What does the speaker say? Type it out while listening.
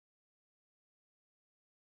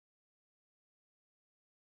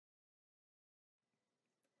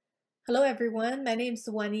Hello everyone, my name is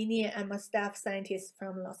Wanini and I'm a staff scientist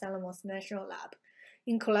from Los Alamos National Lab.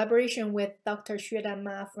 In collaboration with Dr. Xuedan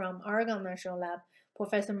Ma from Oregon National Lab,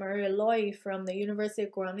 Professor Maria Loy from the University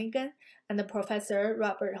of Groningen, and Professor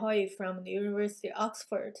Robert Hoy from the University of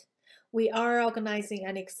Oxford, we are organizing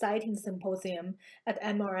an exciting symposium at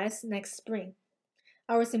MRS next spring.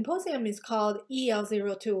 Our symposium is called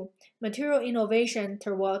EL02, Material Innovation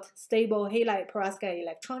Toward Stable Halide Perovskite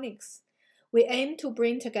Electronics. We aim to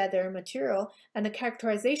bring together material and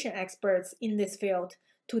characterization experts in this field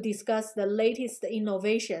to discuss the latest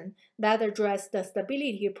innovation that address the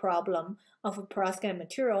stability problem of perovskite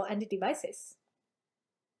material and devices.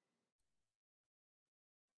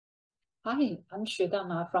 Hi, I'm Xuedan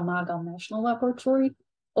Ma from Oregon National Laboratory.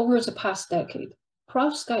 Over the past decade,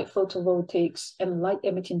 perovskite photovoltaics and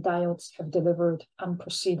light-emitting diodes have delivered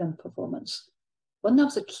unprecedented performance. One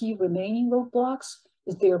of the key remaining roadblocks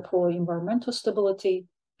is their poor environmental stability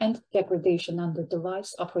and degradation under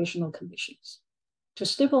device operational conditions. To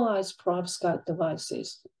stabilize perovskite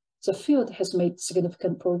devices, the field has made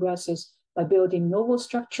significant progresses by building novel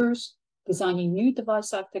structures, designing new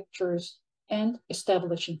device architectures, and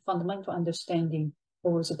establishing fundamental understanding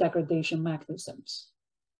over the degradation mechanisms.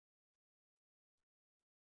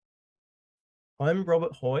 I'm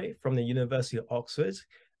Robert Hoy from the University of Oxford,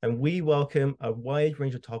 and we welcome a wide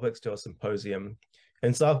range of topics to our symposium.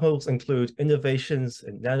 Examples include innovations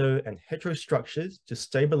in nano and hetero-structures to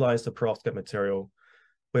stabilize the perovskite material.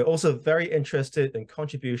 We're also very interested in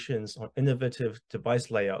contributions on innovative device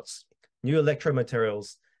layouts, new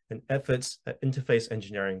electromaterials, and efforts at interface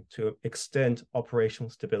engineering to extend operational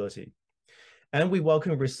stability. And we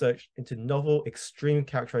welcome research into novel extreme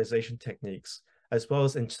characterization techniques, as well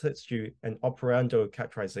as in situ and operando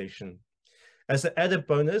characterization. As an added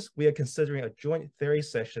bonus, we are considering a joint theory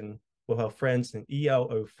session with our friends in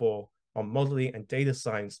EL04 on modeling and data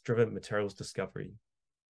science-driven materials discovery.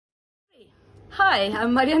 Hi,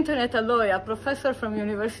 I'm Maria Antonietta Loy, a professor from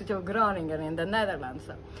University of Groningen in the Netherlands.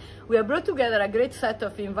 We have brought together a great set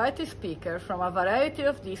of invited speakers from a variety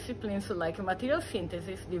of disciplines like material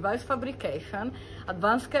synthesis, device fabrication,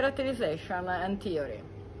 advanced characterization, and theory.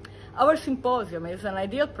 Our symposium is an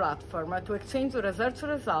ideal platform to exchange research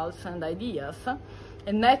results and ideas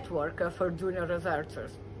and network for junior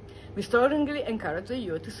researchers. We strongly encourage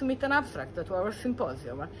you to submit an abstract to our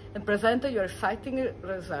symposium and present your exciting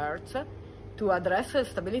research to address the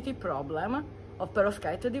stability problem of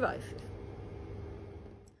perovskite devices.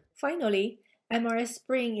 Finally, MRS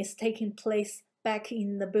Spring is taking place back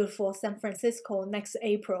in the beautiful San Francisco next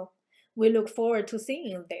April. We look forward to seeing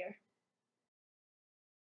you there.